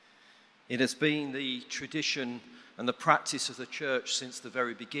It has been the tradition and the practice of the church since the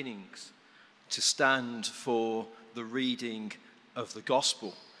very beginnings to stand for the reading of the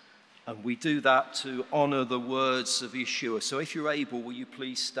gospel. And we do that to honour the words of Yeshua. So if you're able, will you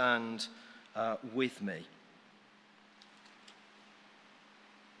please stand with me?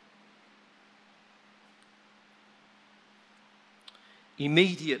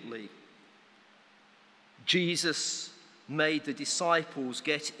 Immediately, Jesus made the disciples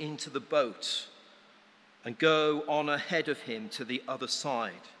get into the boat and go on ahead of him to the other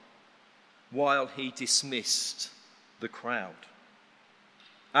side while he dismissed the crowd.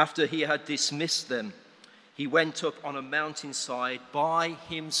 After he had dismissed them, he went up on a mountainside by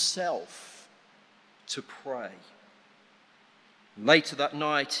himself to pray. Later that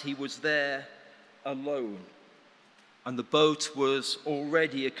night, he was there alone, and the boat was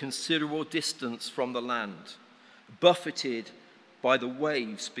already a considerable distance from the land, buffeted by the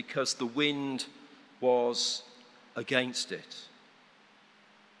waves because the wind was against it.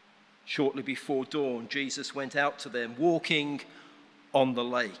 Shortly before dawn, Jesus went out to them, walking on the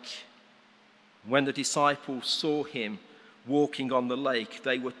lake. When the disciples saw him walking on the lake,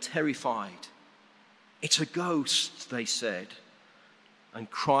 they were terrified. "It's a ghost," they said,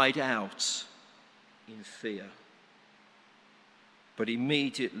 and cried out in fear. But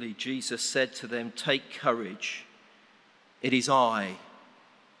immediately Jesus said to them, "Take courage. It is I.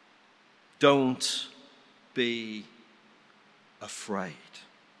 Don't be afraid."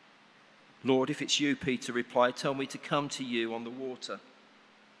 "Lord, if it's you," Peter replied, "tell me to come to you on the water."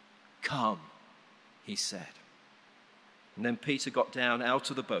 "Come," he said. And then Peter got down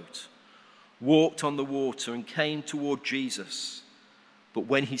out of the boat, walked on the water, and came toward Jesus. But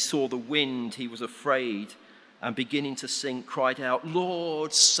when he saw the wind, he was afraid, and beginning to sink, cried out,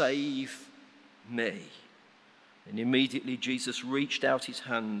 "Lord, save me." And immediately Jesus reached out his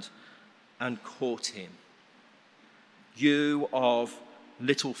hand and caught him. "You of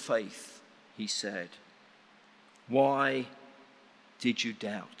little faith," he said, "why did you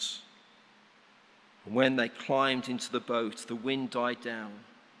doubt?" And when they climbed into the boat, the wind died down,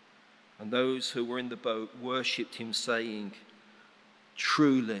 and those who were in the boat worshipped him, saying,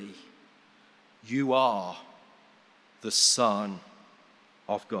 "Truly, you are the Son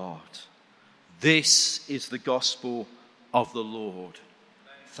of God." This is the gospel of the Lord.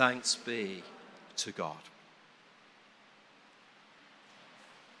 Thanks be to God.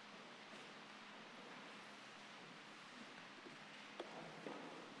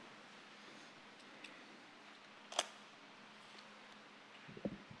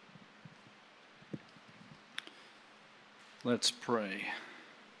 Let's pray.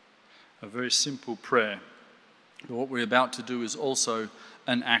 A very simple prayer. But what we're about to do is also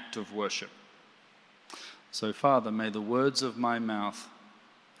an act of worship. So, Father, may the words of my mouth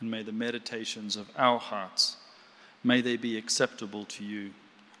and may the meditations of our hearts, may they be acceptable to you,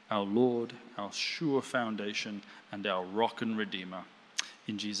 our Lord, our sure foundation, and our rock and redeemer.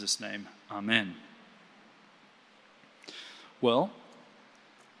 In Jesus' name, amen. Well,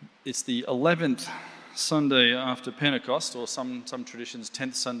 it's the 11th Sunday after Pentecost, or some traditions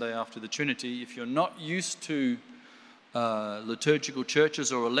 10th Sunday after the Trinity. If you're not used to liturgical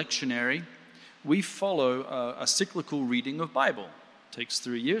churches or a lectionary, we follow a cyclical reading of Bible. It takes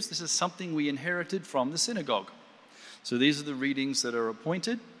 3 years. This is something we inherited from the synagogue. So these are the readings that are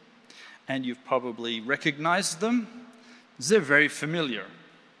appointed, and you've probably recognized them. They're very familiar.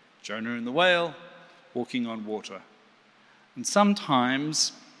 Jonah and the whale, walking on water. And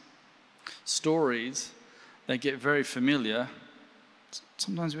sometimes stories, they get very familiar.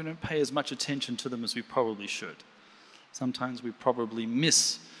 Sometimes we don't pay as much attention to them as we probably should. Sometimes we probably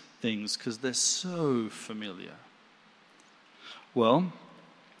miss things because they're so familiar. Well,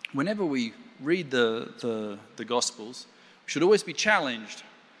 whenever we read the Gospels, we should always be challenged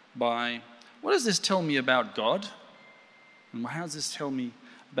by, what does this tell me about God? And how does this tell me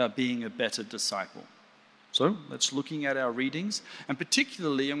about being a better disciple? So let's looking at our readings, and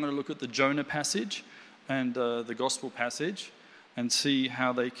particularly I'm going to look at the Jonah passage and the Gospel passage and see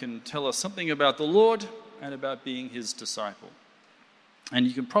how they can tell us something about the Lord and about being his disciple. And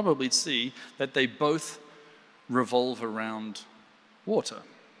you can probably see that they both revolve around water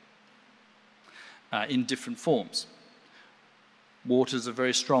in different forms. Water is a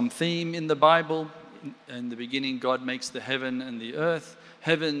very strong theme in the Bible. In the beginning, God makes the heaven and the earth.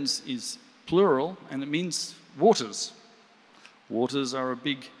 Heavens is plural, and it means waters. Waters are a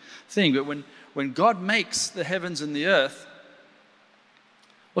big thing. But when God makes the heavens and the earth,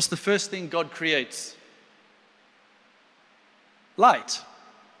 what's the first thing God creates? Light.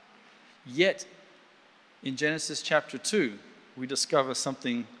 Yet, in Genesis chapter 2, we discover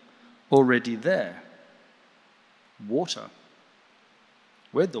something already there. Water.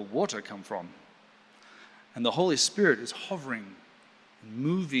 Where'd the water come from? And the Holy Spirit is hovering, and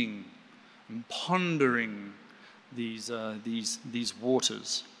moving, and pondering these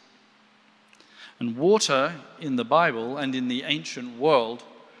waters. And water in the Bible and in the ancient world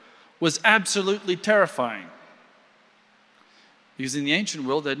was absolutely terrifying. Because in the ancient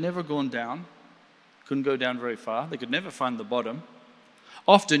world, they'd never gone down, couldn't go down very far, they could never find the bottom.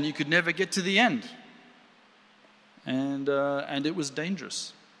 Often you could never get to the end. And it was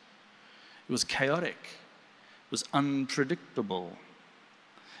dangerous. It was chaotic. It was unpredictable.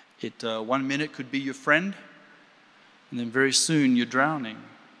 It 1 minute could be your friend, and then very soon you're drowning.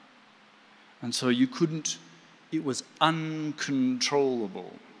 And so it was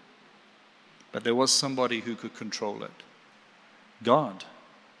uncontrollable. But there was somebody who could control it. God.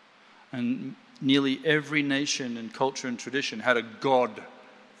 And nearly every nation and culture and tradition had a god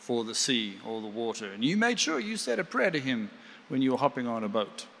for the sea or the water. And you made sure you said a prayer to him when you were hopping on a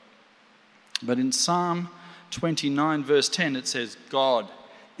boat. But in Psalm 29 verse 10 it says, God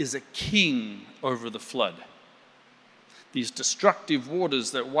is a king over the flood. These destructive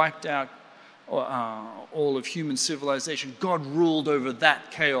waters that wiped out all of human civilization, God ruled over that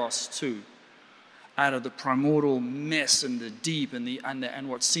chaos too. Out of the primordial mess and the deep and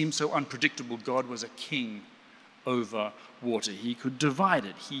what seemed so unpredictable, God was a king over water. He could divide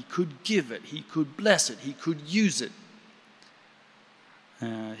it, he could give it, he could bless it, he could use it.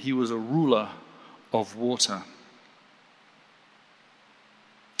 He was a ruler of water.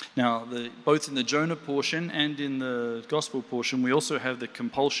 Now, both in the Jonah portion and in the gospel portion, we also have the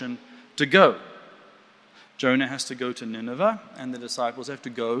compulsion to go. Jonah has to go to Nineveh, and the disciples have to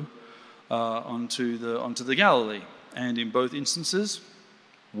go onto the Galilee. And in both instances,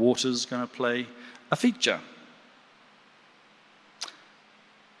 water's going to play a feature.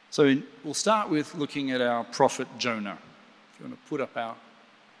 So we'll start with looking at our prophet Jonah. If you want to put up our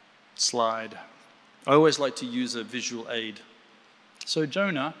slide. I always like to use a visual aid. So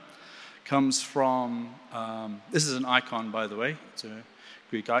Jonah comes from, this is an icon, by the way. It's a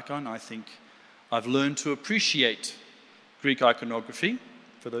Greek icon. I think I've learned to appreciate Greek iconography.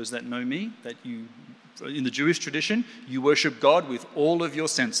 For those that know me, in the Jewish tradition, you worship God with all of your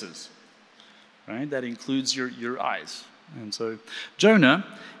senses, right? That includes your eyes. And so Jonah,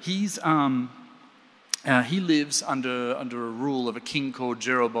 he lives under a rule of a king called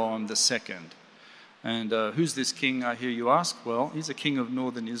Jeroboam II. And who's this king, I hear you ask? Well, he's a king of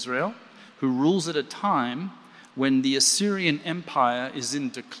northern Israel who rules at a time when the Assyrian Empire is in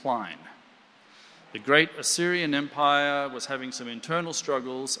decline. The great Assyrian Empire was having some internal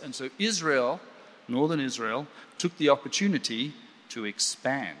struggles, and so Israel, northern Israel, took the opportunity to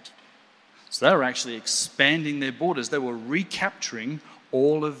expand. So they were actually expanding their borders. They were recapturing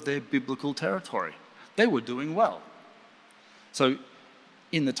all of their biblical territory. They were doing well. So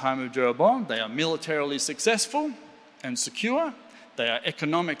in the time of Jeroboam, they are militarily successful and secure. They are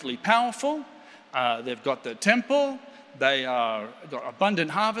economically powerful. They've got the temple. They got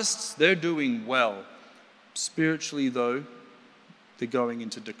abundant harvests. They're doing well. Spiritually, though, they're going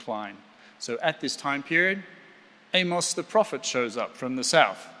into decline. So at this time period, Amos the prophet shows up from the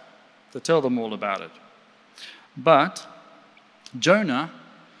south to tell them all about it. But Jonah,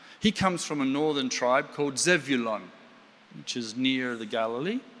 he comes from a northern tribe called Zebulun, which is near the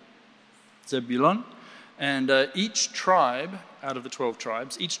Galilee. Zebulun. And each tribe, out of the 12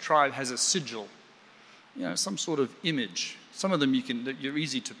 tribes, each tribe has a sigil. Some sort of image. Some of them you're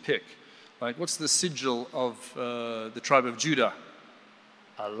easy to pick. Like, what's the sigil of the tribe of Judah?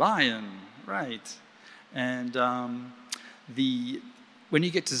 A lion, right? And when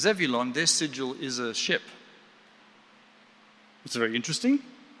you get to Zebulun, their sigil is a ship. It's very interesting.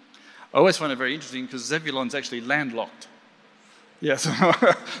 I always find it very interesting because Zebulun's actually landlocked. Yeah,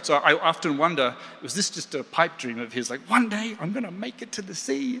 so I often wonder, was this just a pipe dream of his? Like, one day I'm going to make it to the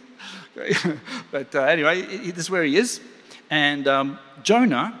sea. But anyway, this is where he is. And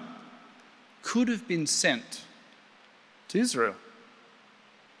Jonah could have been sent to Israel.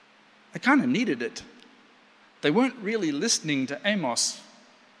 They kind of needed it. They weren't really listening to Amos.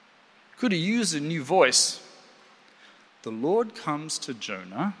 Could have used a new voice. The Lord comes to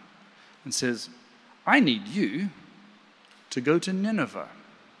Jonah and says, I need you to go to Nineveh.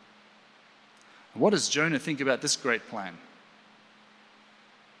 What does Jonah think about this great plan?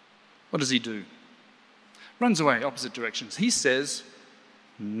 What does he do? Runs away opposite directions. He says,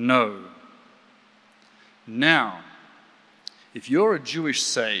 no. Now, if you're a Jewish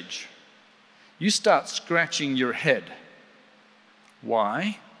sage, you start scratching your head.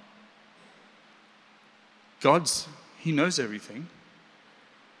 Why? He knows everything.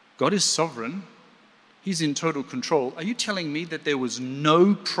 God is sovereign. He's in total control. Are you telling me that there was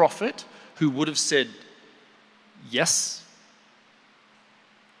no prophet who would have said yes?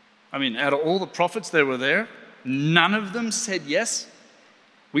 I mean, out of all the prophets that were there, none of them said yes?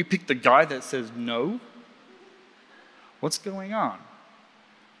 We picked the guy that says no? What's going on?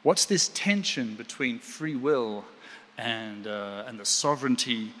 What's this tension between free will and the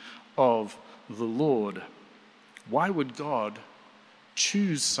sovereignty of the Lord? Why would God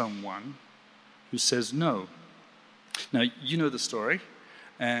choose someone who says no? Now, you know the story.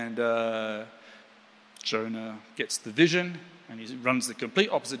 And Jonah gets the vision, and he runs the complete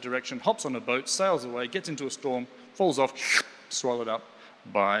opposite direction, hops on a boat, sails away, gets into a storm, falls off, swallowed up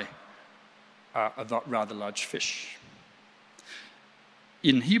by a rather large fish.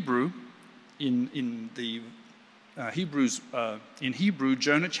 In Hebrew, in Hebrew,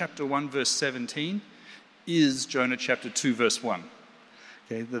 Jonah chapter 1 verse 17 is Jonah chapter 2 verse 1.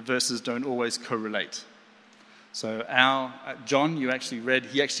 Okay, the verses don't always correlate. So John, he actually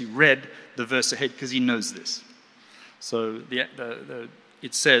read the verse ahead because he knows this. So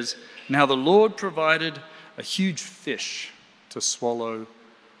it says, "Now the Lord provided a huge fish to swallow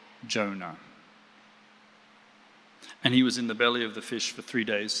Jonah. And he was in the belly of the fish for 3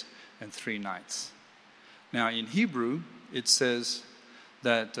 days and 3 nights." Now in Hebrew, it says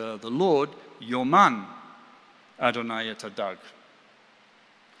that the Lord, Yoman Adonai et Hadag.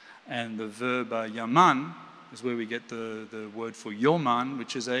 And the verb yaman is where we get the word for yoman,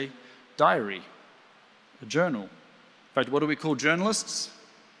 which is a diary, a journal. In fact, what do we call journalists?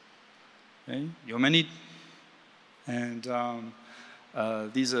 Okay, yomenid. And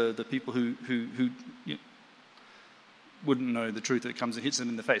these are the people who wouldn't know the truth that comes and hits them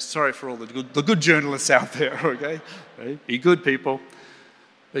in the face. Sorry for all the good journalists out there, okay? Be good people.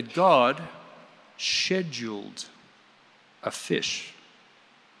 But God scheduled a fish.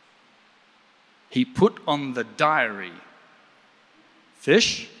 He put on the diary,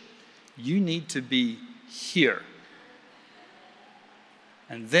 fish, you need to be here.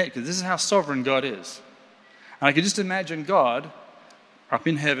 And then, because this is how sovereign God is. And I can just imagine God up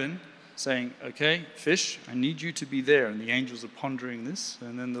in heaven saying, "Okay, fish, I need you to be there." And the angels are pondering this.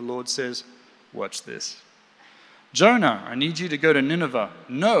 And then the Lord says, "Watch this. Jonah, I need you to go to Nineveh."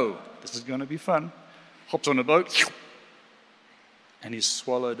 "No, this is going to be fun." Hops on a boat, and he's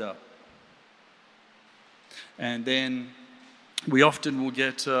swallowed up. And then we often will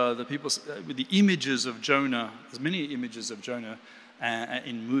get the people with the images of Jonah. There's many images of Jonah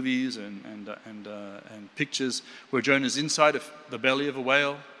in movies and pictures where Jonah's inside of the belly of a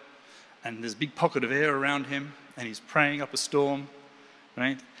whale, and there's a big pocket of air around him, and he's praying up a storm,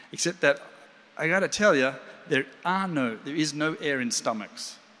 right? Except that I got to tell you, there is no air in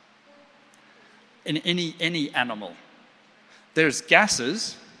stomachs in any animal. There's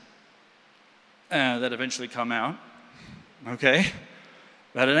gases that eventually come out, okay?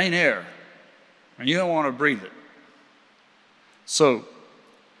 But it ain't air, and you don't want to breathe it. So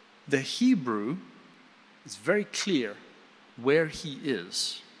the Hebrew is very clear where he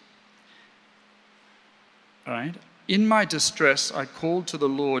is. All right? "In my distress, I called to the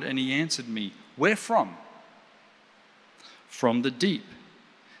Lord, and he answered me." Where from? "From the deep,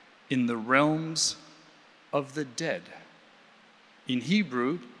 in the realms of the dead." In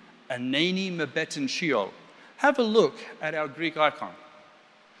Hebrew, Anani Mebeten Sheol. Have a look at our Greek icon.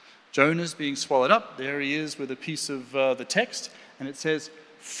 Jonah's being swallowed up. There he is with a piece of the text, and it says,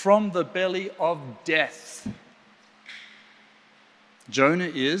 "From the belly of death."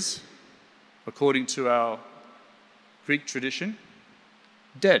 Jonah is, according to our Greek tradition,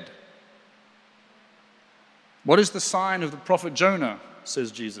 dead. What is the sign of the prophet Jonah,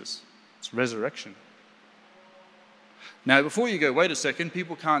 says Jesus? It's resurrection. Now, before you go, wait a second,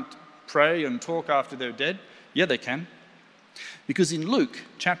 people can't pray and talk after they're dead. Yeah, they can. Because in Luke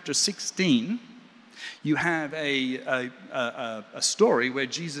chapter 16, you have a story where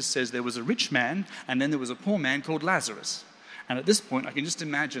Jesus says there was a rich man and then there was a poor man called Lazarus. And at this point, I can just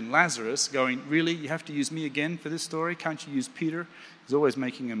imagine Lazarus going, "Really, you have to use me again for this story? Can't you use Peter? He's always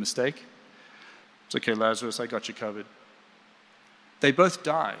making a mistake." "It's okay, Lazarus, I got you covered." They both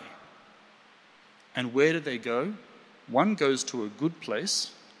die. And where do they go? One goes to a good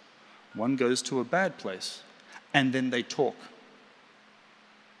place, one goes to a bad place, and then they talk.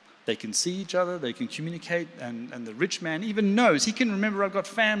 They can see each other, they can communicate, and the rich man even knows, he can remember, "I've got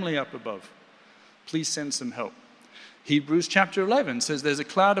family up above. Please send some help." Hebrews chapter 11 says there's a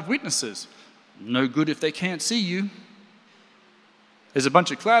cloud of witnesses. No good if they can't see you. There's a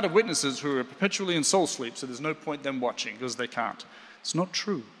bunch of cloud of witnesses who are perpetually in soul sleep, so there's no point them watching because they can't. It's not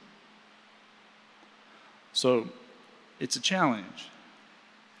true. So it's a challenge.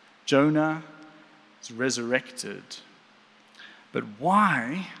 Jonah is resurrected. But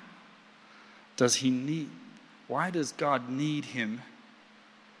why does God need him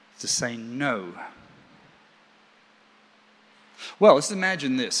to say no? Well, let's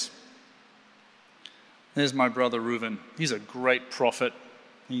imagine this. There's my brother Reuben. He's a great prophet.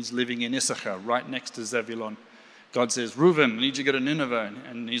 He's living in Issachar, right next to Zebulun. God says, Reuben, I need you to go to Nineveh.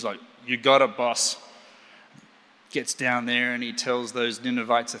 And he's like, you got it, boss. Gets down there and he tells those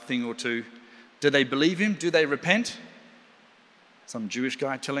Ninevites a thing or two. Do they believe him? Do they repent? Some Jewish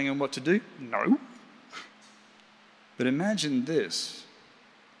guy telling him what to do? No. But imagine this.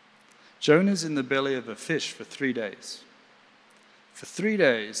 Jonah's in the belly of a fish for 3 days. For 3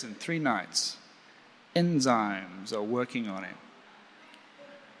 days and 3 nights, enzymes are working on him.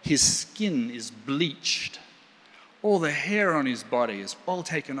 His skin is bleached. All the hair on his body is all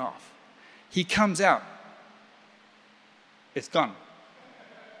taken off. He comes out. It's gone.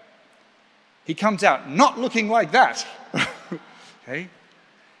 He comes out not looking like that. Okay?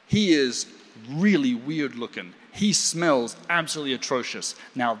 He is really weird looking. He smells absolutely atrocious.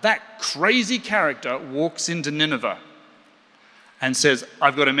 Now that crazy character walks into Nineveh and says,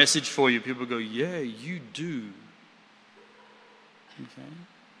 I've got a message for you. People go, yeah, you do. Okay?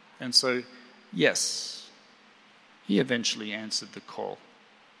 And so, yes, he eventually answered the call.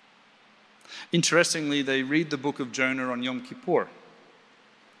 Interestingly, they read the book of Jonah on Yom Kippur.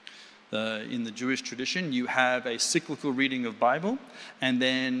 In the Jewish tradition, you have a cyclical reading of Bible, and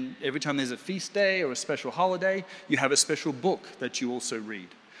then every time there's a feast day or a special holiday, you have a special book that you also read.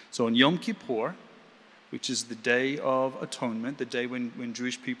 So on Yom Kippur, which is the Day of Atonement, the day when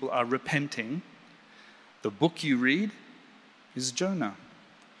Jewish people are repenting, the book you read is Jonah.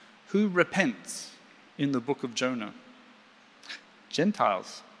 Who repents in the book of Jonah?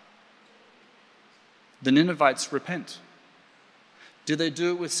 Gentiles. The Ninevites repent. Do they do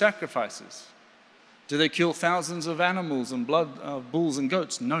it with sacrifices? Do they kill thousands of animals and blood of bulls and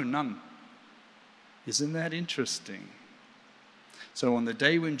goats? No, none. Isn't that interesting? So on the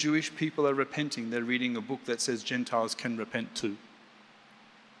day when Jewish people are repenting, they're reading a book that says Gentiles can repent too.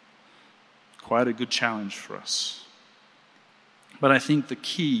 Quite a good challenge for us. But I think the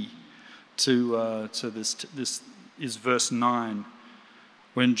key to this is verse 9,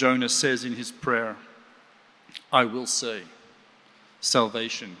 when Jonah says in his prayer, I will say,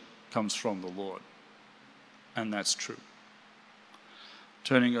 salvation comes from the Lord. And that's true.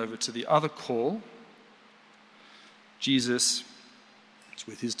 Turning over to the other call, Jesus is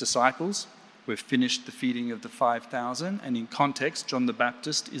with his disciples. We've finished the feeding of the 5,000. And in context, John the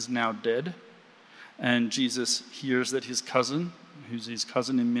Baptist is now dead. And Jesus hears that his cousin, who's his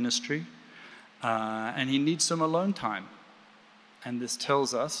cousin in ministry, and he needs some alone time. And this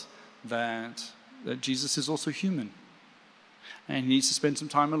tells us that Jesus is also human. And he needs to spend some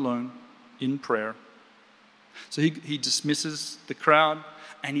time alone in prayer. So he dismisses the crowd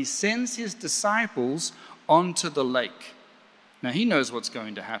and he sends his disciples onto the lake. Now he knows what's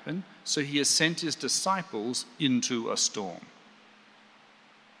going to happen, so he has sent his disciples into a storm.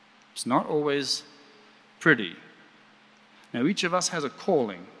 It's not always pretty. Now each of us has a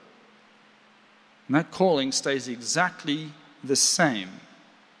calling, and that calling stays exactly the same.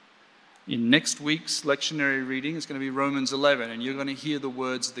 In next week's lectionary reading, it's going to be Romans 11, and you're going to hear the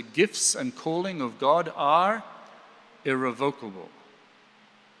words, the gifts and calling of God are irrevocable.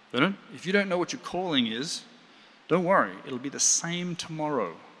 If you don't know what your calling is, don't worry, it'll be the same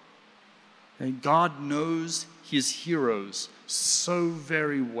tomorrow. And God knows his heroes so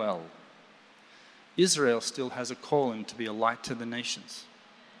very well. Israel still has a calling to be a light to the nations.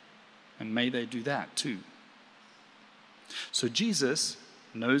 And may they do that too. So Jesus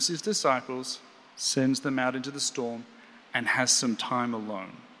knows his disciples, sends them out into the storm, and has some time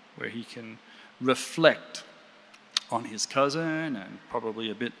alone where he can reflect on his cousin and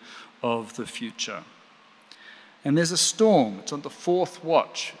probably a bit of the future. And there's a storm. It's on the 4th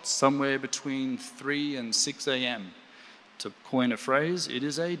watch. It's somewhere between 3 and 6 a.m. To coin a phrase, it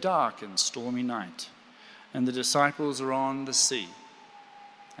is a dark and stormy night. And the disciples are on the sea.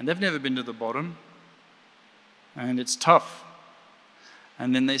 And they've never been to the bottom. And it's tough.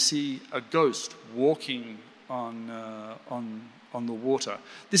 And then they see a ghost walking on the water.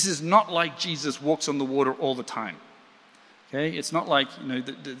 This is not like Jesus walks on the water all the time. Okay, it's not like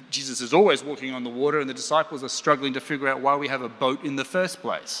Jesus is always walking on the water and the disciples are struggling to figure out why we have a boat in the first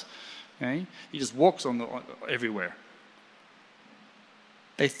place. Okay, he just walks everywhere.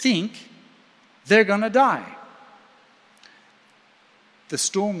 They think they're going to die. The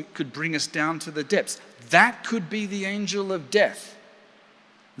storm could bring us down to the depths. That could be the angel of death.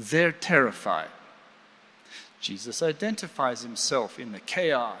 They're terrified. Jesus identifies himself in the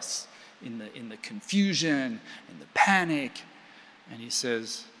chaos, in the confusion, in the panic, and he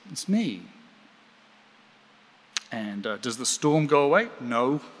says, "It's me." And does the storm go away?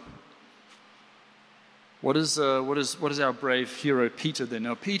 No. What is our brave hero Peter then?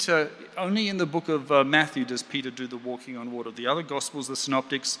 Now, Peter, only in the book of Matthew does Peter do the walking on water. The other Gospels, the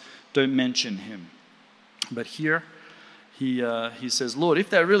synoptics, don't mention him. But here, he says, "Lord, if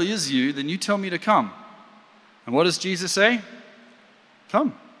that really is you, then you tell me to come." And what does Jesus say?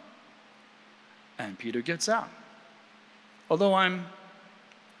 "Come." And Peter gets out. Although I'm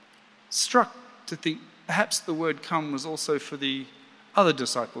struck to think perhaps the word "come" was also for the other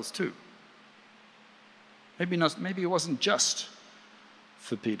disciples too. Maybe it wasn't just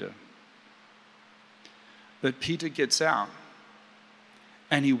for Peter. But Peter gets out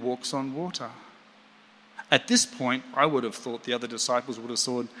and he walks on water. At this point, I would have thought the other disciples would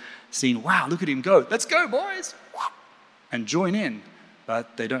have seen, "Wow, look at him go. Let's go, boys," and join in.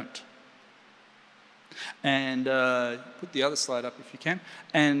 But they don't. And put the other slide up if you can.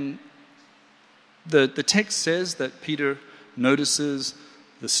 And the text says that Peter notices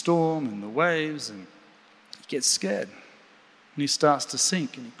the storm and the waves, and he gets scared. And he starts to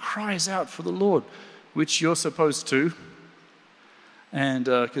sink, and he cries out for the Lord, which you're supposed to. And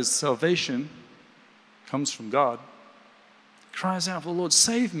because salvation comes from God, he cries out for the Lord,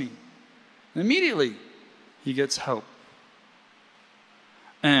 "Save me." And immediately he gets help.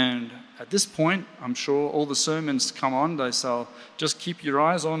 And at this point, I'm sure all the sermons come on, they say, "Just keep your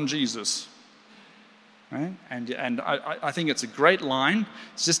eyes on Jesus." Right? And I think it's a great line.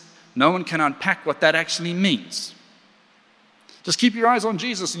 It's just no one can unpack what that actually means. Just keep your eyes on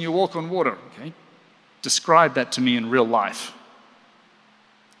Jesus and you walk on water. Okay? Describe that to me in real life.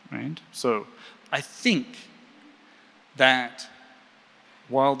 Right? So I think that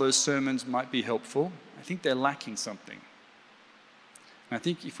while those sermons might be helpful, I think they're lacking something. And I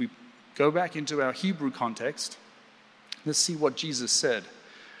think if we go back into our Hebrew context, let's see what Jesus said.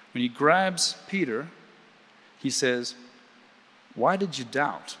 When he grabs Peter, he says, "Why did you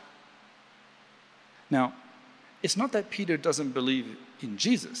doubt?" Now, it's not that Peter doesn't believe in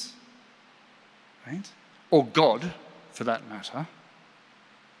Jesus, right? Or God, for that matter.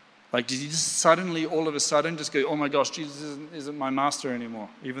 Like, did he just suddenly, all of a sudden, just go, "Oh my gosh, Jesus isn't my master anymore,"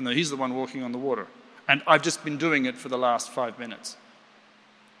 even though he's the one walking on the water. And I've just been doing it for the last 5 minutes.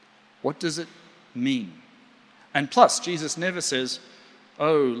 What does it mean? And plus, Jesus never says,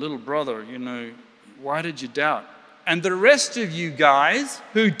 "Oh, little brother, why did you doubt? And the rest of you guys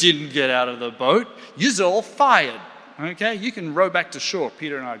who didn't get out of the boat, you're all fired." Okay? You can row back to shore.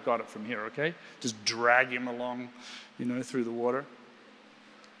 Peter and I got it from here, okay? Just drag him along, through the water.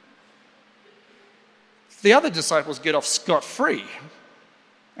 The other disciples get off scot-free.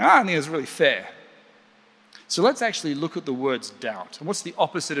 I don't think it's really fair. So let's actually look at the words doubt. And what's the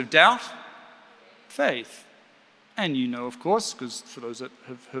opposite of doubt? Faith. And of course, because for those that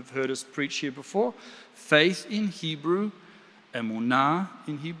have heard us preach here before, faith in Hebrew, emunah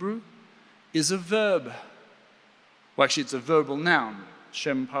in Hebrew, is a verb. Well, actually, it's a verbal noun,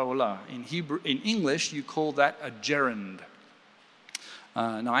 shem paolah. In English, you call that a gerund.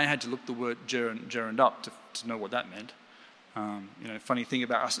 Now, I had to look the word gerund up to know what that meant. Funny thing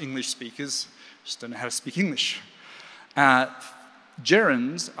about us English speakers, just don't know how to speak English.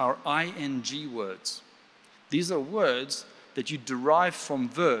 Gerunds are ing words. These are words that you derive from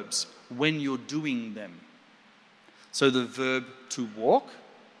verbs when you're doing them. So the verb to walk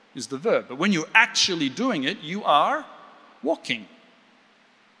is the verb. But when you're actually doing it, you are walking.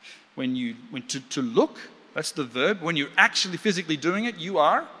 When to look, that's the verb. When you're actually physically doing it, you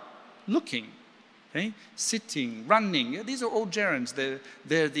are looking. Okay? Sitting, running, these are all gerunds.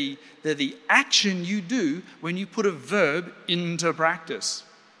 They're the action you do when you put a verb into practice.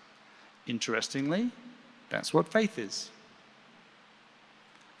 Interestingly, that's what faith is.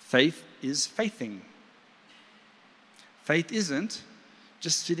 Faith is faithing. Faith isn't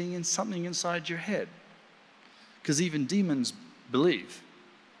just sitting in something inside your head. Because even demons believe.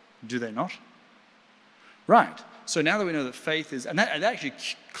 Do they not? Right. So now that we know that faith is, and that actually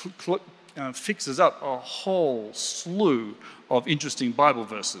fixes up a whole slew of interesting Bible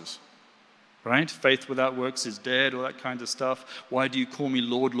verses. Right? Faith without works is dead, all that kind of stuff. Why do you call me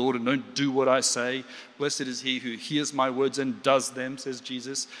Lord, Lord, and don't do what I say? Blessed is he who hears my words and does them, says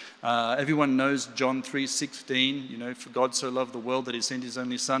Jesus. Everyone knows John 3:16, for God so loved the world that he sent his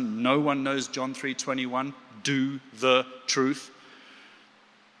only son. No one knows John 3:21, do the truth.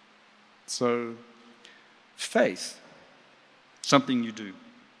 So, faith, something you do.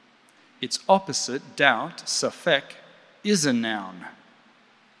 Its opposite, doubt, safek, is a noun.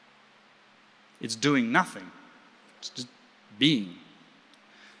 It's doing nothing. It's just being.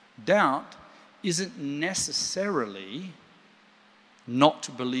 Doubt isn't necessarily not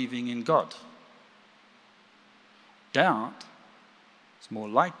believing in God. Doubt is more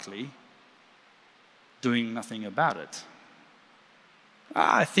likely doing nothing about it.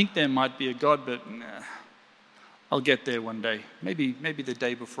 I think there might be a God, but I'll get there one day. Maybe the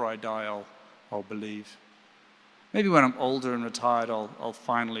day before I die I'll believe. Maybe when I'm older and retired I'll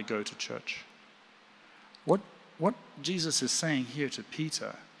finally go to church. What Jesus is saying here to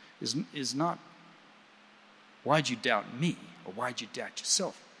Peter is not, why'd you doubt me? Or why'd you doubt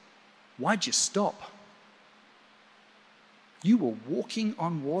yourself? Why'd you stop? You were walking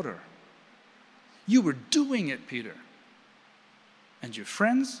on water. You were doing it, Peter. And your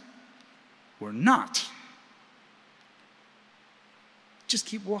friends were not. Just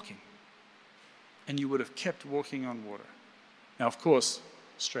keep walking. And you would have kept walking on water. Now, of course,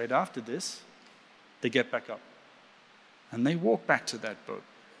 straight after this, they get back up. And they walk back to that boat.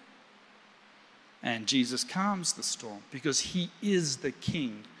 And Jesus calms the storm because he is the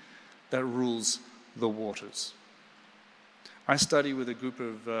king that rules the waters. I study with a group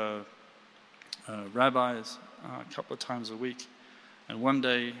of rabbis a couple of times a week. And one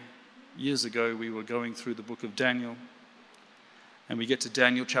day, years ago, we were going through the book of Daniel. And we get to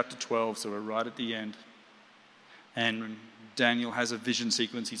Daniel chapter 12, so we're right at the end. And Daniel has a vision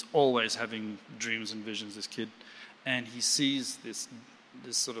sequence. He's always having dreams and visions, this kid. And he sees this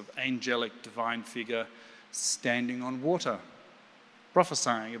sort of angelic divine figure standing on water,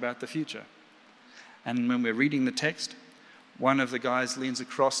 prophesying about the future. And when we're reading the text, one of the guys leans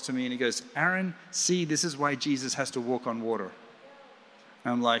across to me and he goes, Aaron, see, this is why Jesus has to walk on water.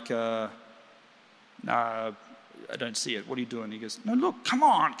 And I'm like, nah, I don't see it. What are you doing? He goes, no, look, come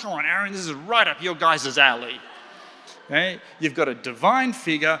on, Aaron, this is right up your guys' alley. Okay? You've got a divine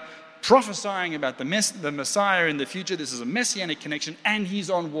figure prophesying about the Messiah in the future. This is a messianic connection, and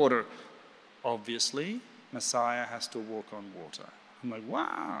he's on water. Obviously, Messiah has to walk on water. I'm like,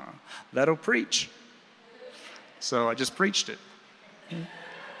 wow, that'll preach. So I just preached it.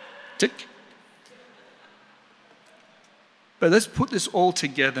 Tick. But let's put this all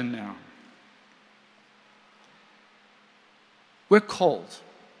together now. We're called.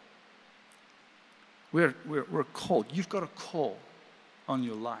 We're called. You've got a call on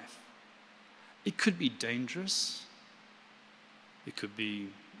your life. It could be dangerous. It could be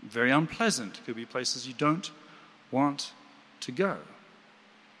very unpleasant. It could be places you don't want to go.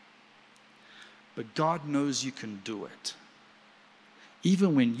 But God knows you can do it.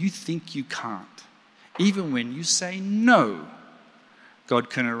 Even when you think you can't. Even when you say no, God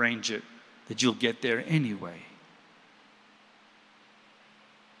can arrange it that you'll get there anyway.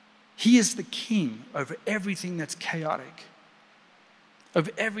 He is the king over everything that's chaotic,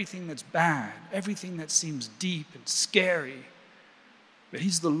 over everything that's bad, everything that seems deep and scary. But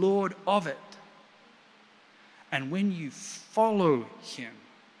he's the Lord of it. And when you follow him,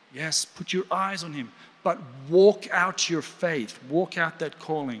 yes, put your eyes on him, but walk out your faith, walk out that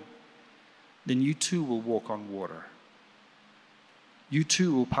calling, then you too will walk on water. You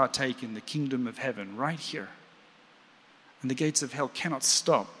too will partake in the kingdom of heaven right here. And the gates of hell cannot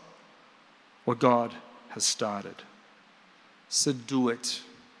stop what God has started. So do it.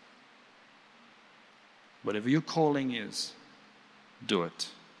 Whatever your calling is, do it.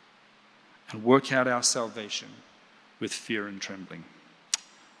 And work out our salvation with fear and trembling.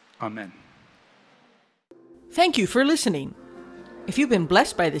 Amen. Thank you for listening. If you've been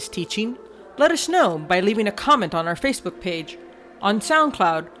blessed by this teaching, let us know by leaving a comment on our Facebook page, on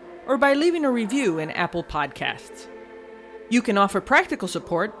SoundCloud, or by leaving a review in Apple Podcasts. You can offer practical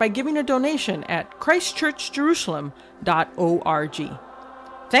support by giving a donation at christchurchjerusalem.org.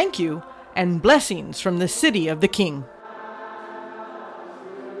 Thank you, and blessings from the City of the King.